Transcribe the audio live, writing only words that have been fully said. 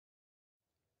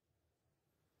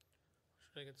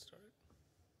Should I get started?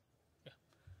 Yeah.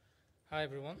 Hi,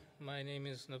 everyone. My name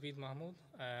is Naveed Mahmud,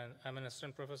 and I'm an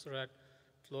assistant professor at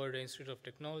Florida Institute of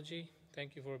Technology.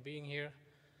 Thank you for being here.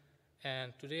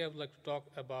 And today I would like to talk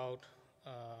about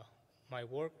my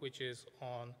work, which is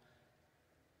on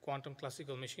quantum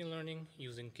classical machine learning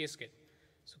using Qiskit.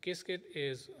 So Qiskit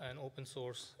is an open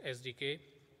source SDK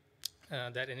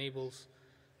that enables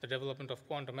the development of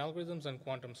quantum algorithms and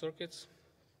quantum circuits.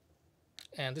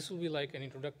 And this will be like an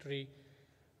introductory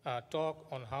talk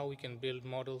on how we can build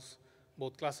models,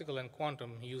 both classical and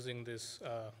quantum, using this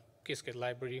Qiskit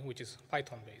library, which is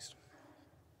Python-based.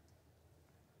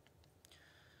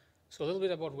 So a little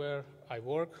bit about where I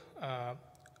work.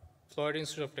 Florida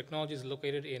Institute of Technology is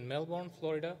located in Melbourne,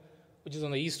 Florida, which is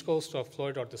on the east coast of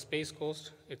Florida, or the Space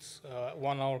Coast. It's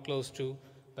 1 hour close to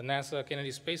the NASA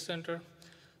Kennedy Space Center.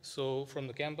 So from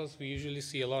the campus, we usually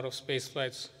see a lot of space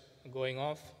flights going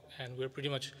off, and we're pretty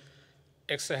much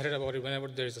excited about it whenever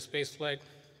there's a space flight.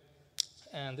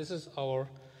 And this is our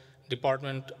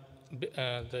department,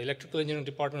 the electrical engineering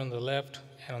department on the left,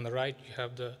 and on the right you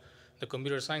have the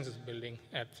computer sciences building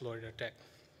at Florida Tech.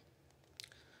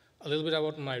 A little bit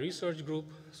about my research group.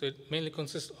 So it mainly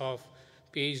consists of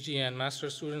PhD and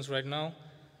master's students right now,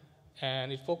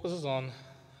 and it focuses on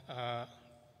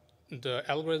the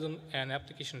algorithm and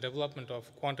application development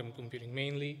of quantum computing.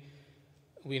 Mainly,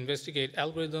 we investigate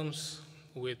algorithms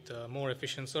with more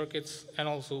efficient circuits, and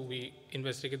also we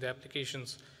investigate the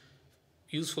applications,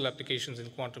 useful applications in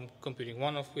quantum computing,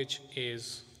 one of which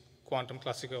is quantum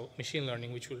classical machine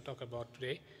learning, which we'll talk about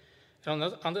today. And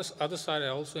on the other side, I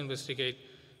also investigate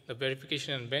the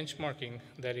verification and benchmarking,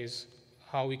 that is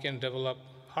how we can develop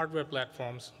hardware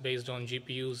platforms based on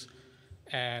GPUs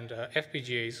and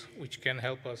FPGAs, which can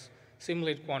help us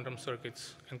simulate quantum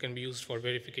circuits and can be used for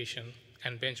verification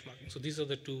and benchmarking. So these are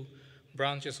the two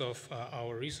branches of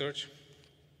our research.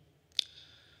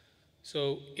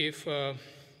 So if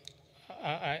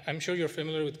I'm sure you're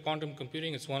familiar with quantum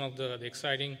computing. It's one of the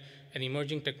exciting and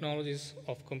emerging technologies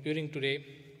of computing today.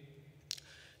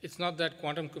 It's not that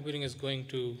quantum computing is going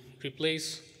to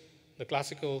replace the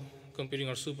classical computing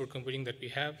or supercomputing that we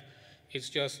have. It's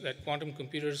just that quantum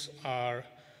computers are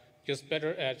just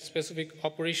better at specific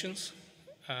operations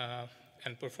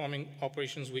and performing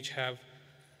operations which have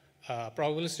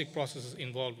probabilistic processes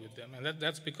involved with them. And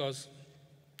that's because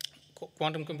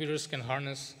quantum computers can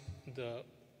harness the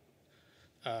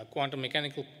quantum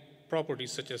mechanical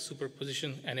properties such as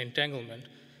superposition and entanglement,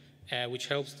 which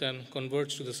helps them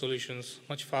converge to the solutions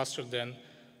much faster than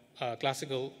a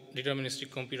classical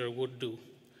deterministic computer would do.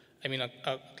 I mean,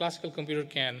 a classical computer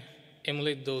can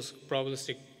emulate those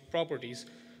probabilistic properties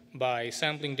by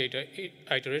sampling data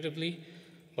iteratively,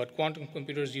 but quantum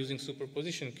computers using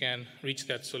superposition can reach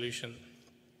that solution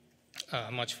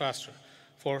much faster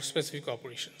for specific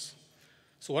operations.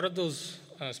 So what are those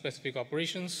specific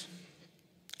operations?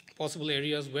 Possible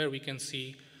areas where we can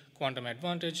see quantum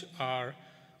advantage are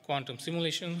quantum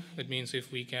simulation. That means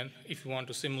if we want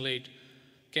to simulate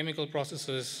chemical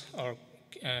processes or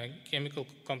chemical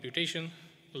computation,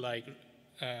 like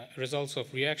results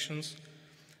of reactions,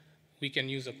 we can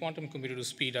use a quantum computer to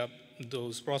speed up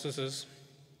those processes.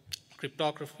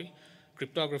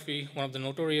 Cryptography, one of the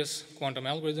notorious quantum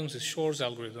algorithms is Shor's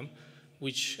algorithm,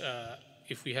 which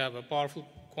if we have a powerful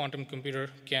quantum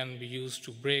computer can be used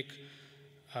to break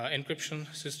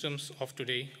encryption systems of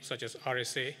today, such as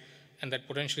RSA, and that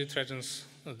potentially threatens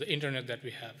the internet that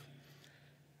we have.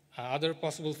 Other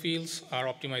possible fields are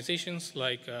optimizations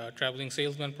like traveling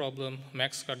salesman problem,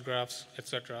 max cut graphs,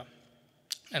 etc.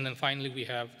 And then finally, we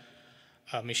have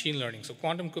machine learning. So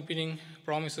quantum computing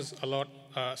promises a lot,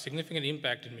 significant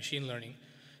impact in machine learning.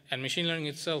 And machine learning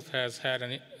itself has had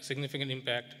a significant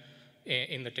impact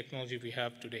in the technology we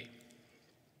have today.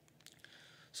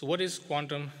 So what is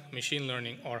quantum machine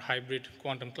learning or hybrid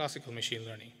quantum classical machine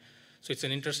learning? So it's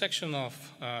an intersection of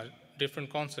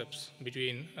different concepts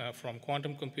between from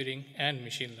quantum computing and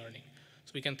machine learning.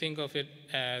 So we can think of it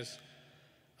as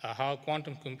how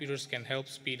quantum computers can help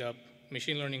speed up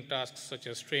machine learning tasks such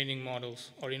as training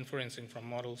models or inferencing from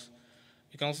models.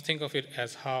 You can also think of it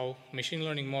as how machine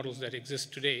learning models that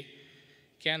exist today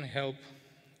can help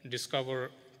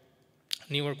discover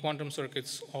newer quantum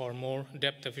circuits or more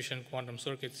depth-efficient quantum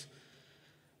circuits.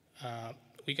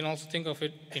 We can also think of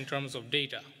it in terms of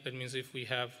data. That means if we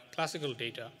have classical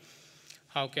data,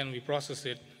 how can we process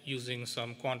it using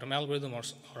some quantum algorithm or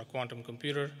a quantum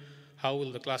computer? How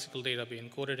will the classical data be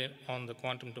encoded on the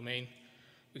quantum domain?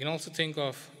 We can also think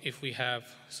of if we have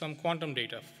some quantum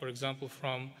data, for example,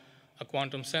 from a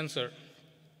quantum sensor,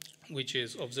 which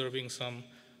is observing some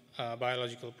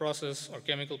biological process or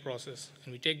chemical process,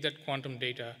 and we take that quantum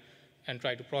data and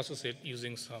try to process it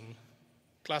using some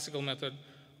classical method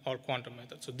or quantum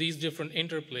method. So these different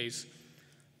interplays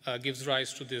gives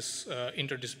rise to this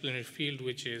interdisciplinary field,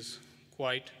 which is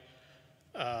quite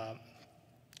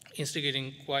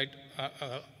instigating quite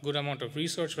a good amount of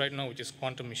research right now, which is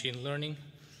quantum machine learning.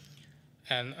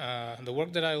 And the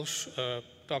work that I'll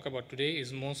talk about today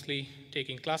is mostly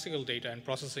taking classical data and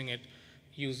processing it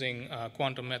using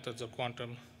quantum methods or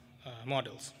quantum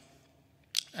models.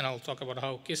 And I'll talk about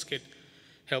how Qiskit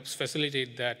helps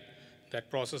facilitate that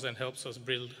process and helps us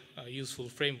build useful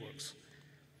frameworks.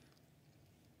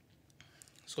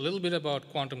 So a little bit about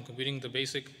quantum computing, the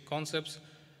basic concepts.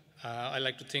 I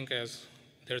like to think as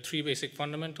there are three basic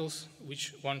fundamentals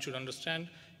which one should understand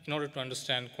in order to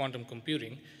understand quantum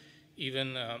computing,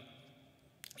 even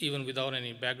without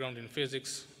any background in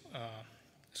physics.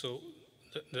 So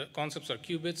the concepts are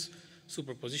qubits,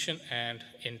 superposition, and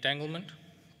entanglement.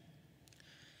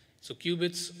 So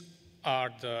qubits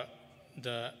are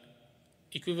the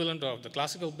equivalent of the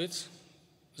classical bits,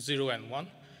 0 and 1.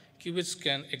 Qubits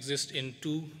can exist in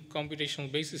two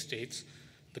computational basis states,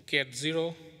 the ket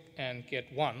 0 and ket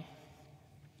 1,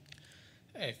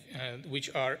 which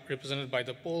are represented by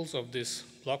the poles of this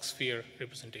Bloch sphere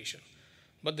representation.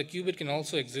 But the qubit can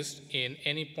also exist in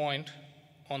any point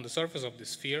on the surface of the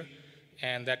sphere,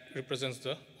 and that represents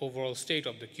the overall state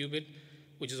of the qubit,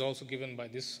 which is also given by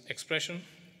this expression,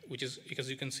 which is, as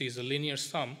you can see, is a linear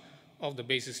sum of the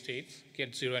basis states,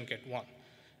 ket 0 and ket 1.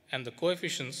 And the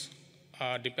coefficients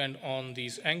depend on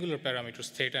these angular parameters,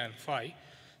 theta and phi.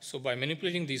 So by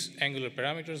manipulating these angular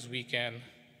parameters, we can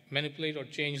manipulate or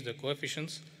change the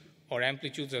coefficients or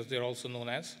amplitudes, as they're also known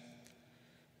as.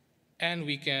 And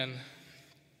we can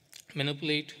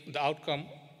manipulate the outcome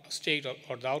state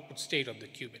or the output state of the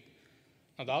qubit.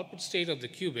 Now, the output state of the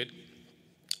qubit,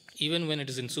 even when it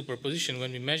is in superposition,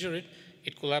 when we measure it,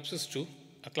 it collapses to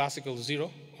a classical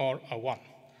 0 or a 1.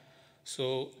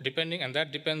 So and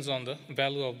that depends on the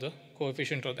value of the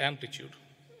coefficient or the amplitude.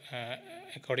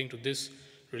 According to this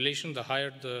relation, the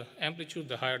higher the amplitude,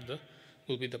 the higher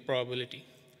will be the probability.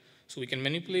 So we can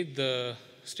manipulate the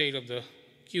state of the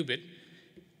qubit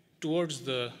towards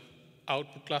the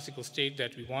output classical state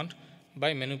that we want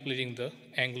by manipulating the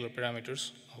angular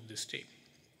parameters of this state.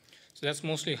 So that's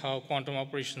mostly how quantum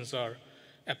operations are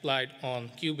applied on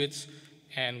qubits,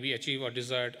 and we achieve our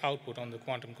desired output on the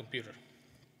quantum computer.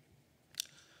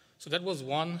 So that was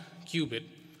one qubit,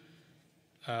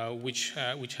 which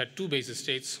had two basis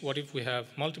states. What if we have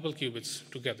multiple qubits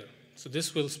together? So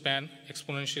this will span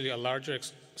exponentially a larger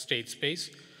state space.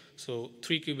 So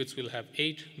 3 qubits will have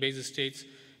 8 basis states,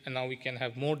 and now we can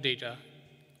have more data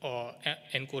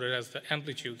encoded as the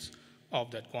amplitudes of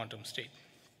that quantum state.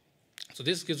 So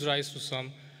this gives rise to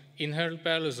some inherent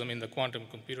parallelism in the quantum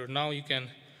computer. Now you can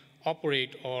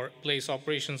operate or place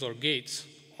operations or gates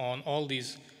on all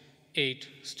these 8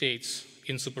 states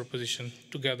in superposition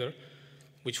together,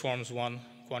 which forms one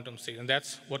quantum state. And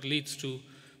that's what leads to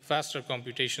faster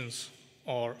computations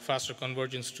or faster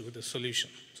convergence to the solution.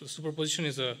 So superposition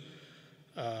is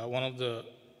one of the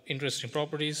interesting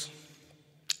properties.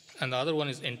 And the other one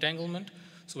is entanglement.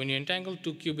 So when you entangle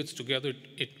 2 qubits together,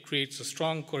 it creates a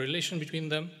strong correlation between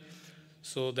them,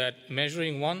 so that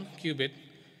measuring one qubit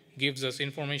gives us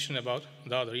information about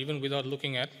the other, even without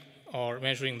looking at or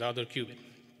measuring the other qubit.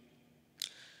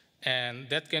 And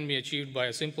that can be achieved by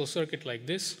a simple circuit like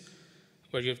this,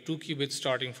 where you have 2 qubits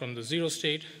starting from the 0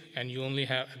 state, and you only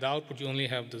have, at the output, you only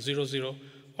have the 0, 0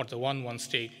 or the 1, 1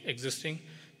 state existing.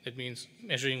 That means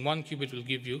measuring one qubit will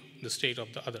give you the state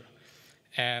of the other.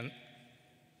 And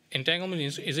entanglement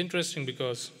is interesting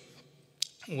because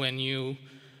when you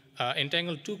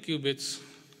entangle 2 qubits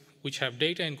which have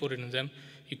data encoded in them,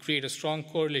 you create a strong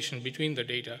correlation between the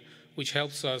data, which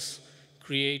helps us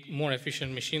create more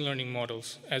efficient machine learning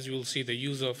models, as you will see the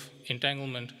use of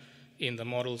entanglement in the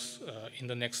models in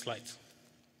the next slides.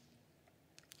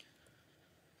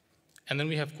 And then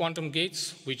we have quantum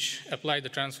gates, which apply the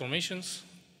transformations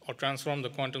or transform the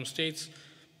quantum states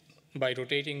by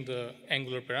rotating the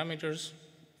angular parameters.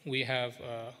 We have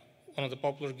one of the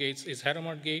popular gates is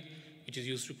Hadamard gate, which is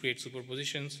used to create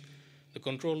superpositions. The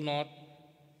control knot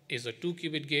is a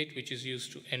 2-qubit gate, which is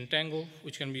used to entangle,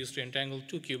 which can be used to entangle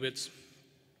 2 qubits.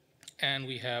 And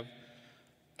we have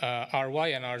RY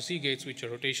and RZ gates, which are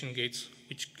rotation gates,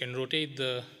 which can rotate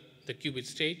the qubit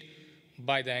state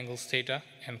by the angles theta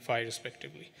and phi,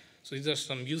 respectively. So these are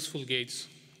some useful gates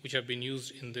which have been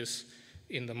used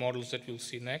in the models that we'll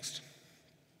see next.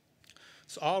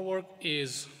 So our work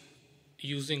is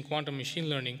using quantum machine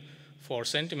learning for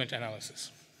sentiment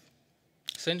analysis.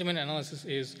 Sentiment analysis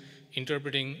is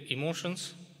interpreting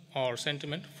emotions or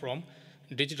sentiment from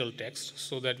digital text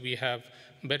so that we have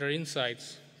better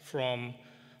insights from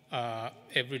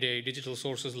everyday digital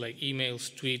sources like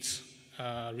emails, tweets,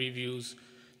 reviews,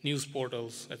 news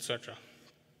portals, etc.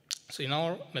 So in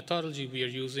our methodology, we are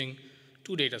using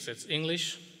two data sets,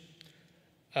 English,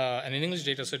 an English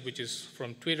data set which is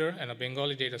from Twitter, and a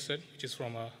Bengali data set which is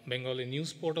from a Bengali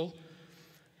news portal.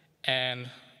 And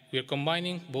we are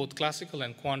combining both classical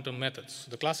and quantum methods.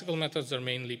 So the classical methods are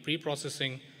mainly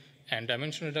pre-processing and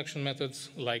dimension reduction methods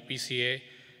like PCA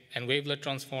and wavelet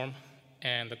transform.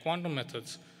 And the quantum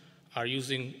methods are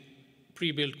using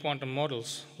pre-built quantum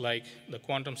models like the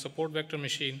quantum support vector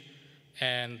machine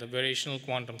and the variational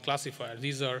quantum classifier.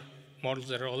 These are models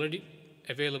that are already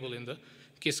available in the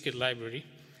Qiskit library.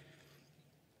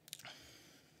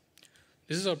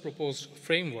 This is our proposed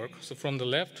framework. So from the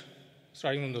left,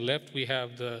 starting from the left, we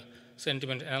have the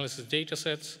sentiment analysis data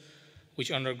sets,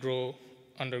 which undergo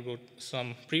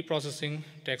some pre-processing,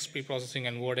 text pre-processing,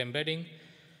 and word embedding.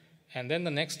 And then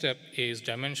the next step is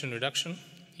dimension reduction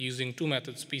using two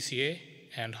methods, PCA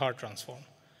and Haar transform.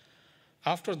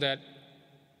 After that,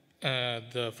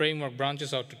 the framework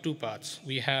branches out to two paths.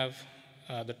 We have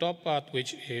the top path,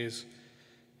 which is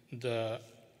the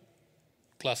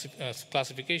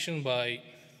classification by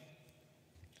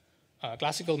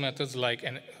classical methods like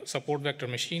a support vector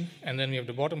machine, and then we have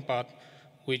the bottom path,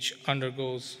 which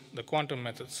undergoes the quantum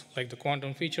methods like the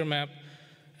quantum feature map,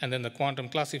 and then the quantum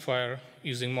classifier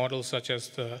using models such as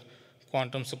the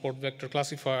quantum support vector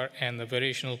classifier and the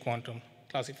variational quantum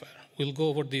classifier. We'll go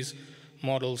over these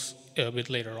models a bit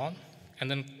later on. And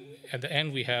then at the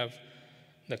end, we have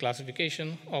the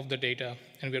classification of the data,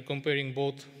 and we're comparing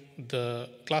both the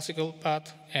classical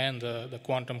path and the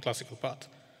quantum classical path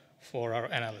for our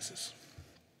analysis.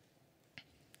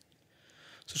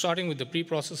 So starting with the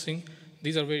pre-processing,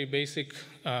 these are very basic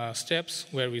steps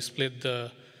where we split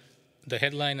the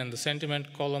headline and the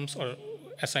sentiment columns, or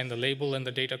assign the label and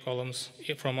the data columns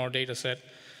from our data set.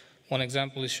 One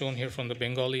example is shown here from the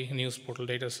Bengali news portal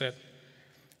data set.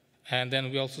 And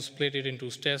then we also split it into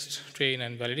test, train,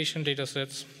 and validation data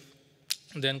sets.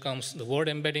 Then comes the word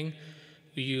embedding.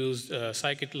 We used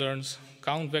scikit-learn's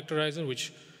count vectorizer,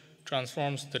 which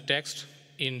transforms the text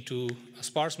into a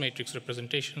sparse matrix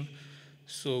representation.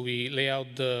 So we lay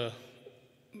out the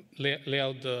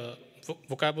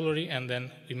vocabulary, and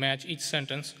then we match each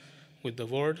sentence with the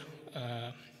word,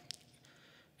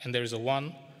 and there is a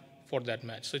 1 for that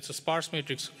match. So it's a sparse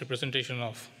matrix representation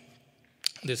of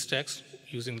this text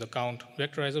using the count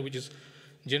vectorizer, which is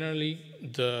generally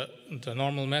the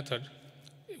normal method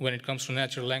when it comes to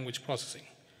natural language processing.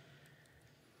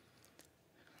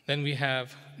 Then we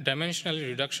have dimensionality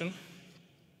reduction.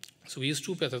 So we use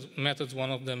two methods.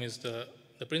 One of them is the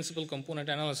principal component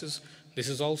analysis. This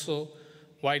is also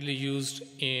widely used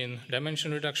in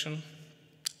dimension reduction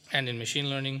and in machine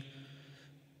learning.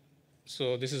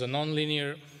 So this is a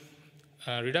nonlinear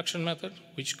reduction method,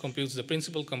 which computes the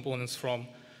principal components from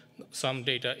some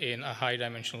data in a high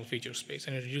dimensional feature space,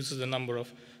 and it reduces the number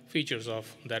of features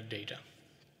of that data.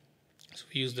 So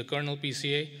we use the kernel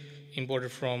PCA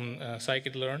imported from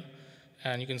scikit-learn,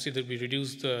 and you can see that we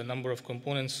reduced the number of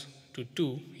components to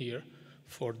 2 here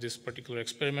for this particular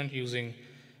experiment using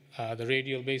the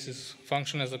radial basis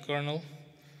function as a kernel,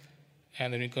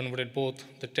 and then we converted both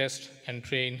the test and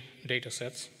train data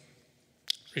sets,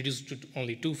 reduced to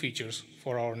only 2 features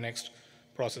for our next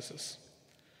processes.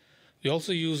 We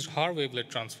also used Haar wavelet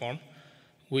transform,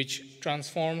 which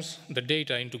transforms the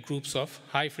data into groups of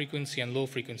high frequency and low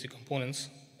frequency components,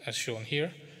 as shown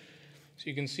here. So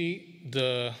you can see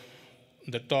the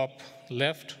top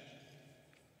left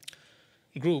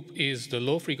group is the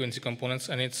low frequency components,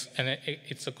 and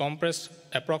it's a compressed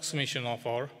approximation of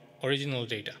our original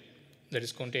data that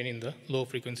is contained in the low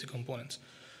frequency components.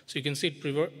 So you can see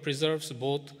it preserves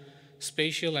both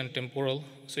spatial and temporal.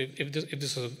 So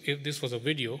if this was a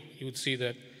video, you would see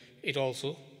that it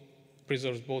also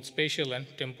preserves both spatial and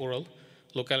temporal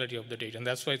locality of the data, and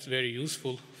that's why it's very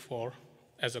useful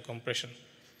as a compression.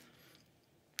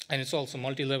 And it's also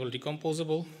multi-level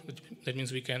decomposable. That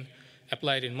means we can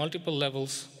apply it in multiple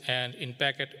levels and in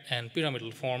packet and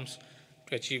pyramidal forms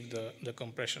to achieve the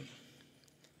compression.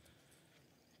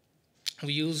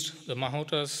 We used the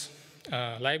Mahmud's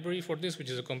library for this, which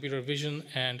is a computer vision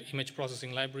and image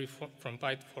processing library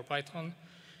for Python,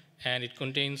 and it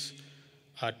contains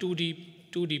a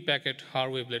 2D packet Haar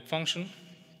wavelet function,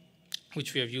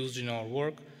 which we have used in our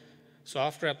work. So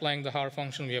after applying the Haar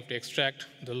function, we have to extract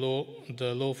the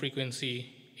low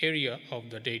frequency area of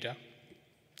the data,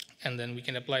 and then we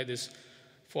can apply this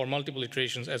for multiple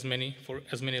iterations, for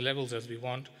as many levels as we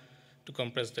want to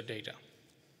compress the data.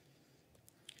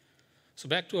 So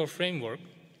back to our framework.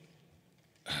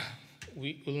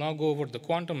 we will now go over the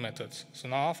quantum methods. So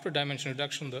now after dimension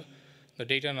reduction, the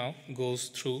data now goes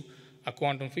through a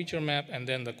quantum feature map and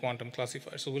then the quantum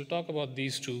classifier. So we'll talk about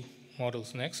these two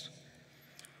models next.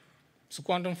 So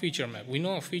quantum feature map. We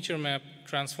know a feature map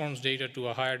transforms data to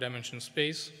a higher dimension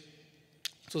space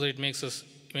so that it makes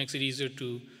it easier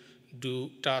to do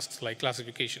tasks like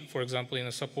classification, for example, in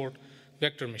a support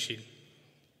vector machine.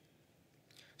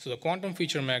 So the quantum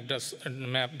feature map does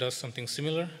something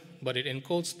similar, but it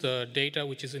encodes the data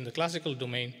which is in the classical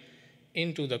domain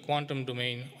into the quantum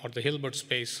domain or the Hilbert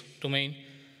space domain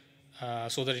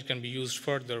so that it can be used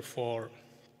further for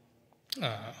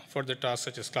further tasks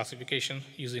such as classification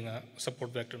using a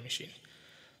support vector machine.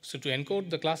 So to encode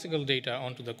the classical data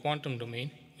onto the quantum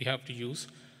domain, we have to use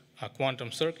a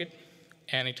quantum circuit,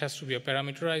 and it has to be a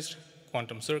parameterized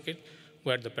quantum circuit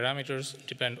where the parameters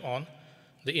depend on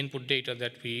the input data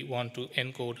that we want to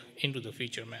encode into the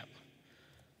feature map.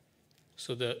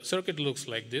 So the circuit looks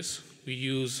like this. We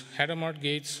use Hadamard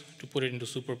gates to put it into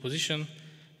superposition,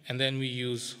 and then we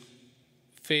use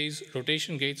phase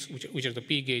rotation gates, which are the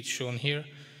P gates shown here.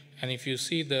 And if you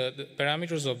see the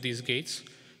parameters of these gates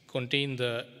contain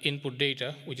the input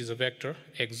data, which is a vector,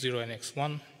 x0 and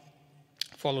x1,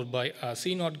 followed by a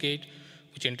C0 gate,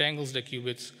 which entangles the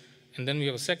qubits. And then we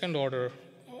have a second order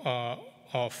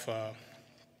of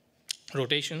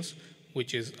rotations,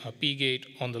 which is a P gate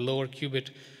on the lower qubit,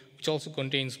 which also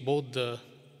contains both the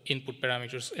input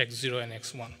parameters x0 and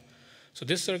x1. So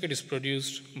this circuit is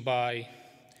produced by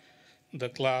the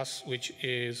class which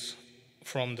is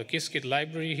from the Qiskit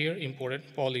library here,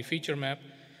 imported poly feature map.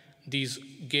 These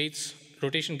gates,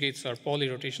 rotation gates, are poly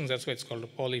rotations, that's why it's called a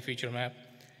poly feature map.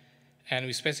 And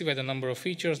we specify the number of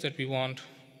features that we want,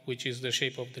 which is the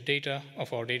shape of the data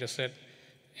of our data set.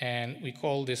 And we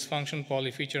call this function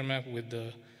poly feature map with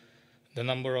the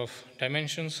number of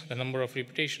dimensions, the number of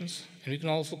repetitions, and we can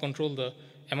also control the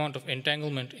amount of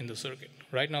entanglement in the circuit.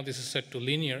 Right now this is set to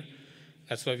linear,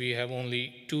 that's why we have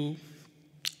only 2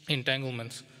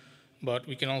 entanglements, but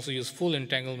we can also use full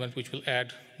entanglement, which will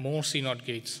add more C0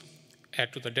 gates,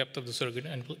 add to the depth of the circuit,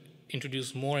 and will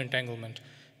introduce more entanglement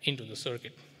into the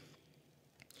circuit.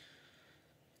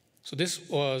 So this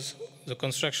was the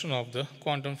construction of the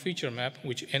quantum feature map,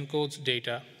 which encodes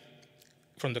data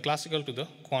from the classical to the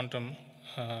quantum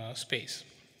space.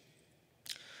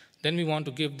 Then we want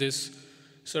to give this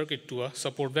circuit to a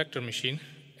support vector machine,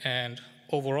 and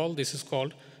overall this is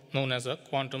known as a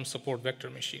quantum support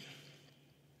vector machine.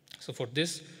 So for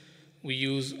this, we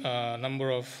use a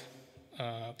number of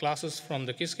classes from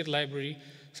the Qiskit library,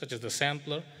 such as the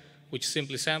sampler, which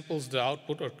simply samples the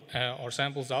output or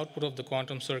samples the output of the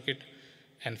quantum circuit,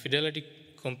 and fidelity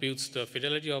computes the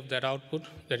fidelity of that output.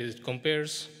 That is, it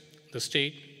compares the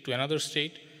state to another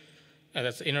state.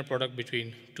 That's the inner product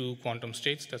between 2 quantum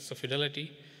states. That's the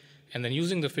fidelity. And then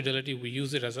using the fidelity, we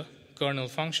use it as a kernel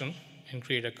function and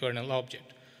create a kernel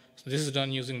object. So this is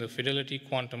done using the fidelity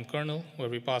quantum kernel, where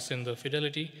we pass in the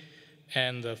fidelity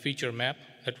and the feature map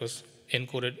that was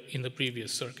encoded in the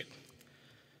previous circuit.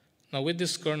 Now with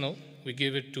this kernel, we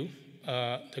give it to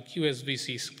the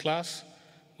QSVC class,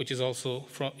 which is also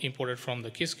imported from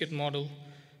the Qiskit model,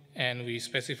 and we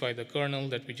specify the kernel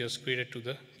that we just created to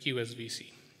the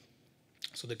QSVC.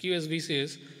 So the QSVC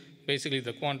is basically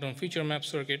the quantum feature map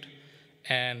circuit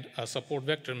and a support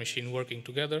vector machine working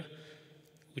together.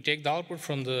 We take the output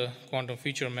from the quantum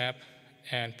feature map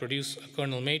and produce a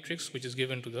kernel matrix, which is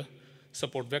given to the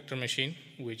support vector machine,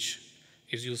 which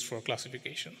is used for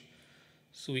classification.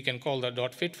 So we can call the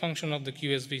 .fit function of the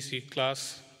QSVC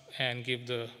class and give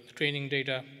the training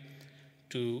data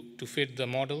to fit the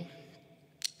model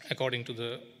according to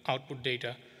the output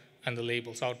data and the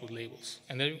labels, output labels.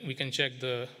 And then we can check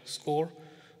the score,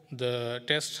 the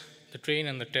test, the train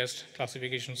and the test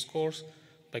classification scores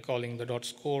by calling the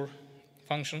 .score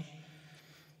function.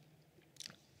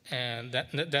 And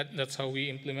that's how we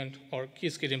implement, or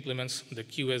Qiskit implements, the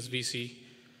QSVC,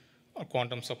 or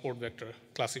quantum support vector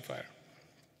classifier.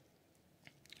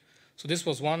 So this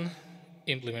was one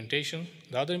implementation.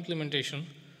 The other implementation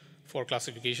for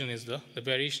classification is the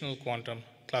variational quantum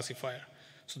classifier.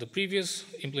 So the previous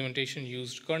implementation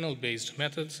used kernel-based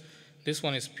methods. This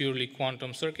one is purely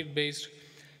quantum circuit-based.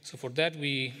 So for that,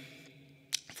 we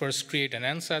first create an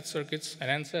ansatz circuit.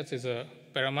 An ansatz is a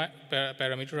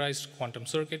parameterized quantum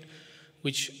circuit,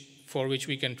 for which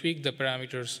we can tweak the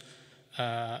parameters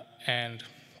and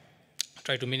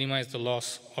try to minimize the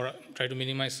loss, or try to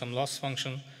minimize some loss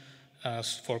function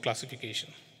for classification.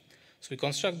 So we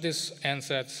construct this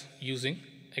ansatz using,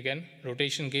 again,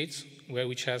 rotation gates,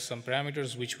 which has some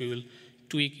parameters which we will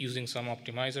tweak using some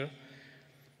optimizer.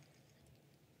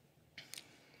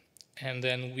 And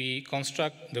then we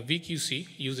construct the VQC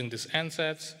using this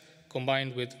ansatz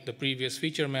combined with the previous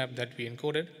feature map that we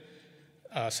encoded,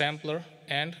 a sampler,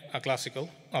 and a classical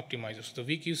optimizer. So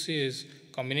the VQC is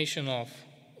a combination of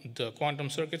the quantum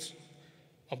circuits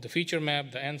of the feature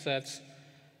map, the ansatz,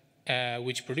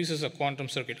 which produces a quantum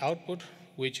circuit output,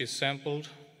 which is sampled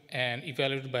and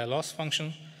evaluated by a loss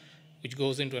function, which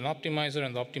goes into an optimizer,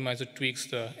 and the optimizer tweaks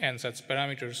the ansatz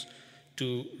parameters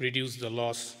to reduce the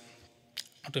loss,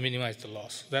 to minimize the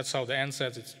loss. That's how the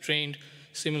ansatz is trained,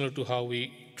 similar to how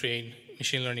we train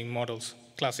machine learning models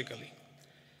classically.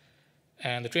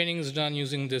 And the training is done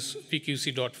using this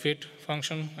vqc.fit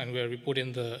function, and where we put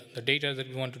in the data that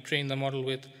we want to train the model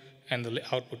with and the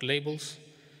output labels.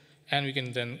 And we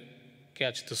can then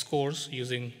catch the scores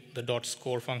using the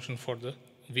 .score function for the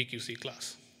VQC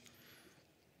class.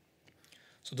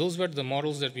 So those were the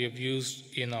models that we have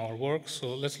used in our work.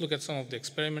 So let's look at some of the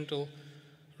experimental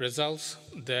results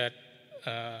that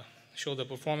show the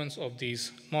performance of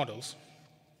these models.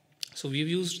 So we've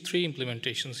used 3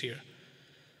 implementations here.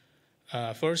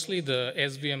 Firstly, the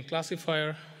SVM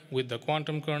classifier with the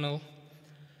quantum kernel,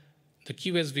 the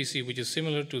QSVC, which is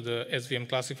similar to the SVM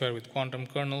classifier with quantum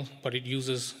kernel, but it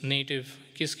uses native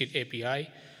Qiskit API.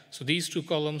 So these 2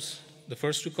 columns, the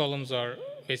first 2 columns are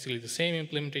basically the same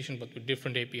implementation, but with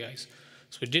different APIs.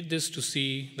 So we did this to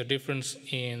see the difference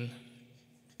in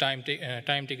time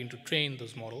taken to train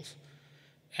those models.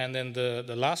 And then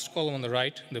the last column on the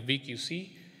right, the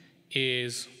VQC,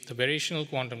 is the variational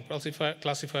quantum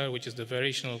classifier, which is the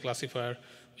variational classifier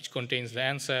which contains the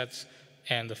ansatz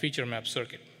and the feature map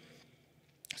circuit.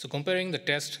 So comparing the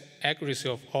test accuracy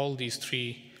of all these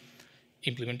 3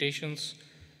 implementations,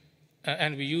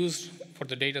 and we used, for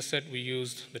the data set, we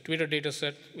used the Twitter data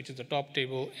set, which is the top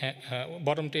table,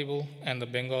 bottom table, and the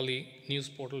Bengali news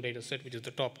portal data set, which is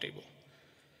the top table.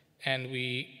 And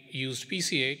we used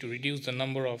PCA to reduce the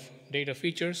number of data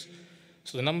features.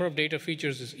 So the number of data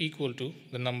features is equal to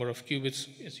the number of qubits,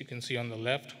 as you can see on the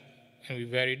left, and we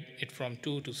varied it from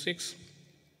 2 to 6.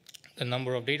 The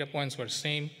number of data points were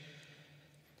same,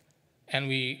 and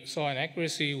we saw an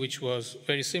accuracy which was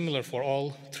very similar for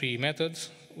all 3 methods,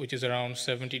 which is around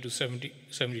 70 to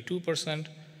 72%,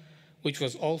 which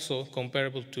was also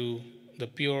comparable to the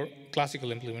pure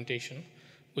classical implementation,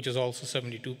 which is also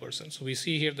 72%. So we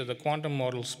see here that the quantum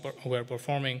models were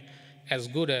performing as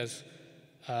good as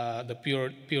the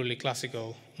purely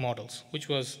classical models, which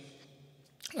was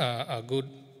a good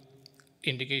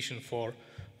indication for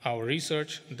our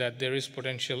research that there is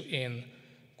potential in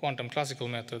quantum classical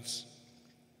methods.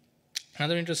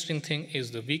 Another interesting thing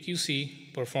is the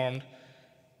VQC performed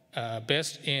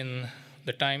best in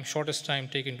the shortest time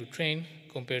taken to train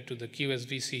compared to the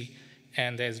QSVC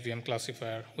and the SVM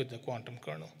classifier with the quantum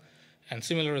kernel, and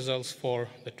similar results for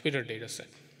the Twitter data set.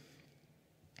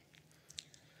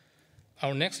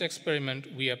 Our next experiment,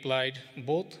 we applied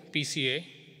both PCA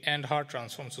and Haar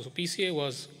transforms. So PCA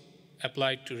was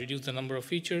applied to reduce the number of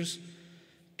features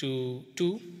to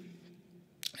 2,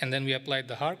 and then we applied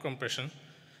the Haar compression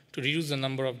to reduce the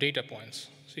number of data points.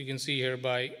 So you can see here,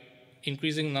 by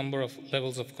increasing number of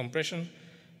levels of compression,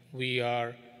 we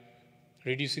are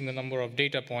reducing the number of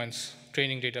data points,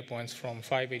 training data points, from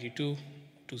 582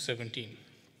 to 17.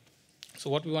 So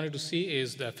what we wanted to see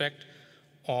is the effect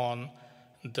on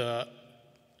the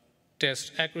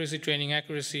test accuracy, training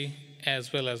accuracy,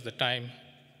 as well as the time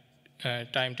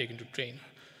taken to train.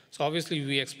 So obviously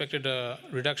we expected a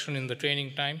reduction in the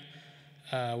training time,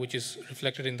 which is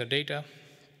reflected in the data.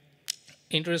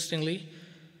 Interestingly,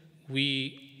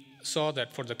 we saw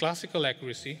that for the classical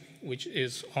accuracy, which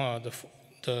is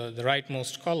the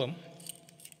rightmost column,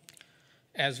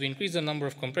 as we increase the number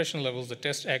of compression levels, the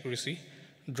test accuracy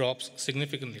drops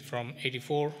significantly from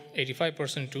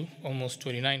 85% to almost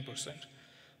 29%.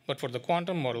 But for the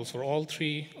quantum models, for all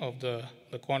 3 of the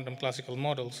quantum classical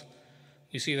models,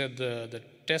 we see that the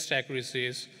test accuracy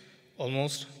is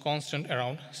almost constant,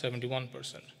 around 71%.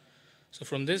 So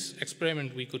from this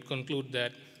experiment, we could conclude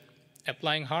that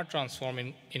applying Haar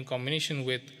transform in combination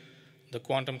with the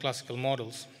quantum classical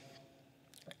models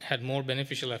had more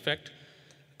beneficial effect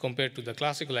compared to the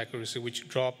classical accuracy, which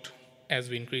dropped as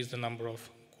we increased the number of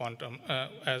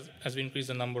as we increased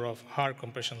the number of Haar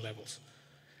compression levels.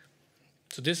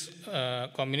 So this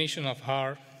combination of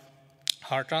Haar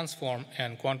transform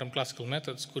and quantum classical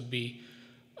methods could be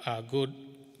a good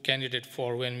candidate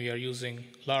for when we are using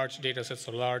large data sets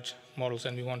or large models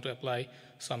and we want to apply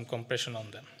some compression on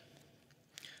them.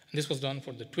 And this was done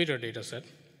for the Twitter data set.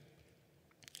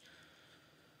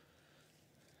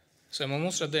 So I'm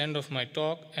almost at the end of my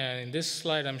talk, and in this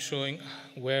slide I'm showing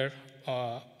where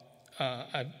I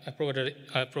provided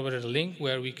a link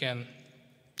where we can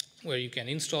where you can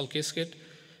install Qiskit,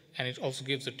 and it also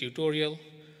gives a tutorial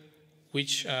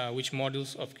which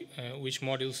modules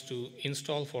to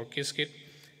install for Qiskit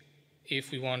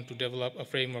if we want to develop a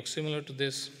framework similar to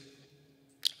this.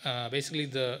 Basically,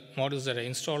 the modules that I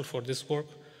installed for this work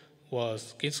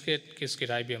was Qiskit, Qiskit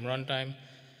IBM Runtime,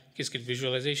 Qiskit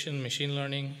Visualization, Machine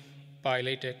Learning,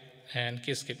 PyLatex, and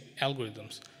Qiskit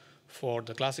algorithms for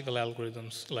the classical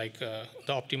algorithms like the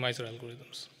optimizer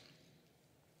algorithms.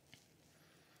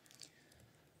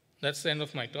 That's the end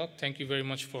of my talk. Thank you very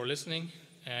much for listening.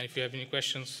 And if you have any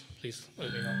questions, please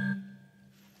let me know.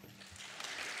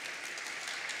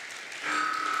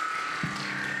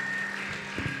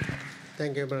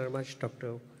 Thank you very much,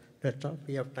 Dr. Dutta.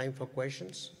 We have time for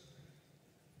questions.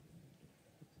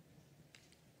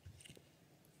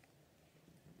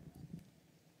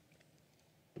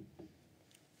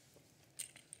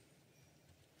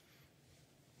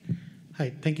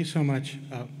 Hi, thank you so much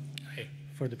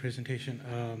for the presentation.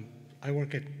 I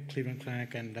work at Cleveland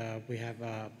Clinic, and we have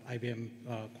IBM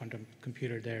quantum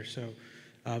computer there, so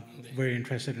very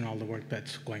interested in all the work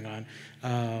that's going on.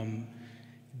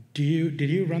 Did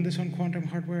you run this on quantum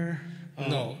hardware?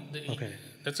 No. Okay.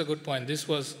 That's a good point. This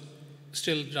was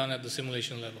still done at the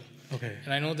simulation level. Okay.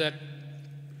 And I know that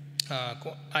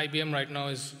IBM right now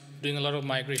is doing a lot of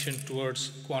migration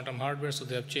towards quantum hardware, so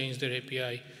they have changed their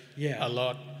API a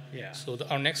lot. Yeah. So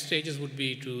our next stages would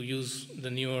be to use the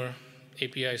newer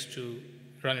APIs to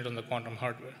run it on the quantum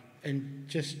hardware. And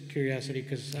just curiosity,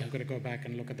 because I'm going to go back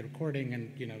and look at the recording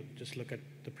and just look at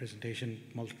the presentation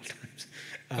multiple times,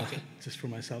 just for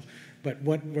myself. But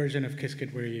what version of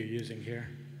Qiskit were you using here?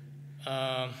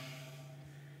 Yeah,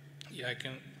 I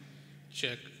can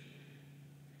check.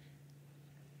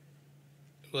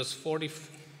 It was 40. I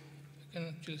can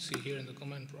actually see here in the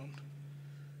command prompt.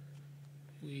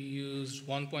 We used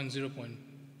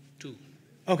 1.0.2.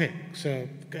 Okay, so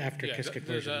after Qiskit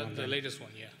version 1. The latest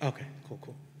one, yeah. Okay,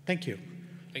 cool. Thank you.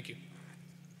 Thank you.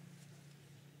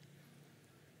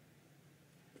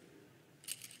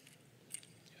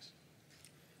 Yes.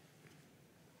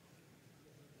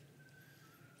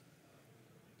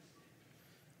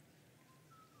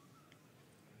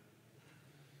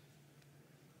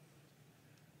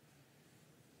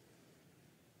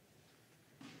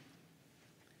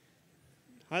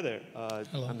 Hi there.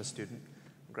 Hello. I'm a student,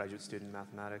 graduate student in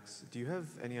mathematics. Do you have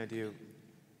any idea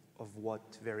of what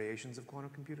variations of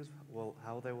quantum computers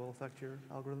how they will affect your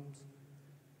algorithms?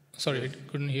 Sorry, I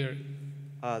couldn't hear.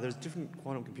 There's different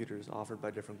quantum computers offered by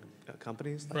different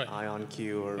companies, like Right.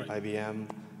 IonQ or Right. IBM.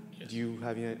 Yes. Do you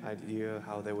have any idea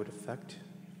how they would affect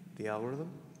the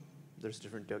algorithm? There's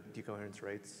different decoherence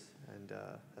rates and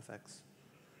effects.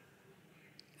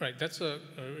 Right, that's a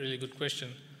really good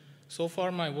question. So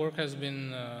far, my work has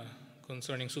been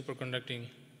concerning superconducting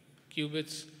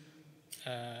qubits,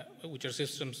 which are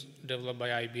systems developed by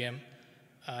IBM.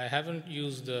 I haven't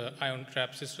used the ion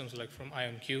trap systems like from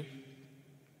IonQ,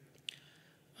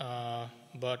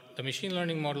 but the machine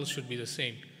learning models should be the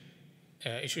same.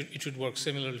 It should work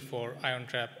similarly for ion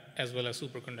trap as well as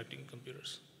superconducting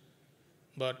computers.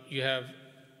 But you have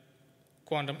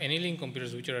quantum annealing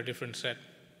computers, which are a different set,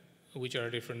 which are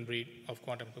a different breed of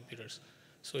quantum computers.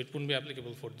 So it wouldn't be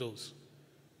applicable for those.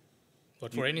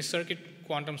 But for any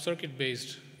quantum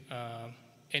circuit-based,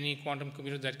 any quantum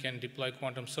computer that can deploy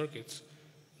quantum circuits,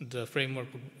 the framework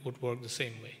would work the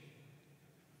same way.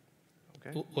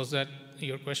 Okay. Was that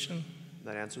your question?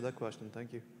 That answered that question.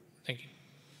 Thank you. Thank you.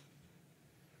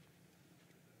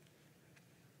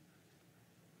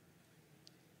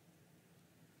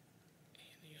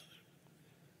 Any other?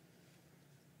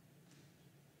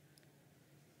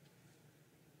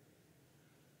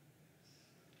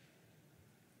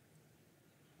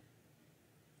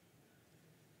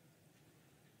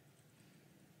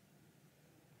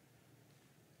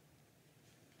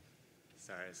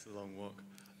 Sorry, it's a long walk.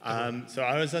 So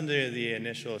I was under the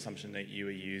initial assumption that you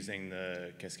were using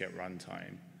the Qiskit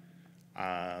runtime,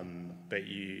 but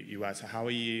you asked, how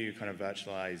are you kind of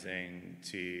virtualizing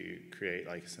to create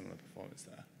like a similar performance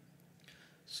there?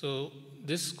 So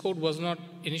this code was not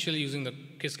initially using the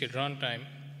Qiskit runtime,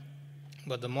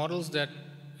 but the models that,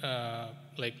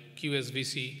 like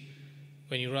QSVC,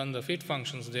 when you run the fit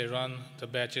functions, they run the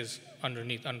batches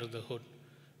underneath, under the hood.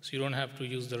 So you don't have to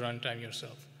use the runtime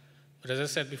yourself. But as I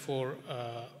said before,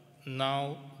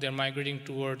 now they're migrating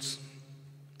towards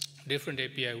different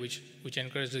API, which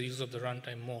encourage the use of the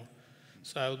runtime more.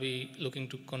 So I'll be looking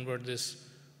to convert this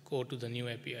code to the new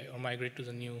API or migrate to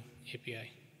the new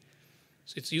API.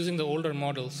 So it's using the older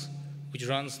models, which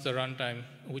runs the runtime,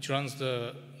 which runs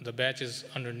the batches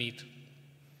underneath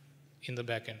in the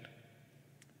backend.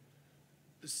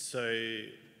 So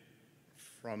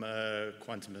from a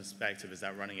quantum perspective, is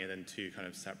that running it in two kind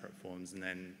of separate forms and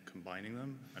then combining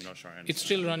them? I'm not sure I understand. It's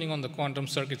still running on the quantum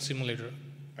circuit simulator.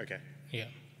 Okay. Yeah. Okay.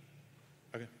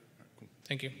 All right, cool.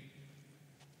 Thank you.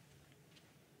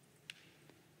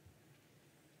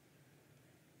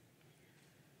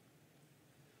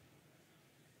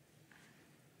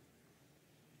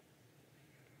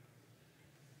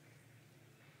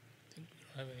 I think we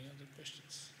don't have any other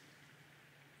questions.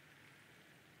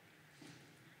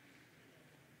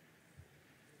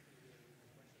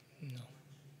 No.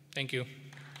 Thank you.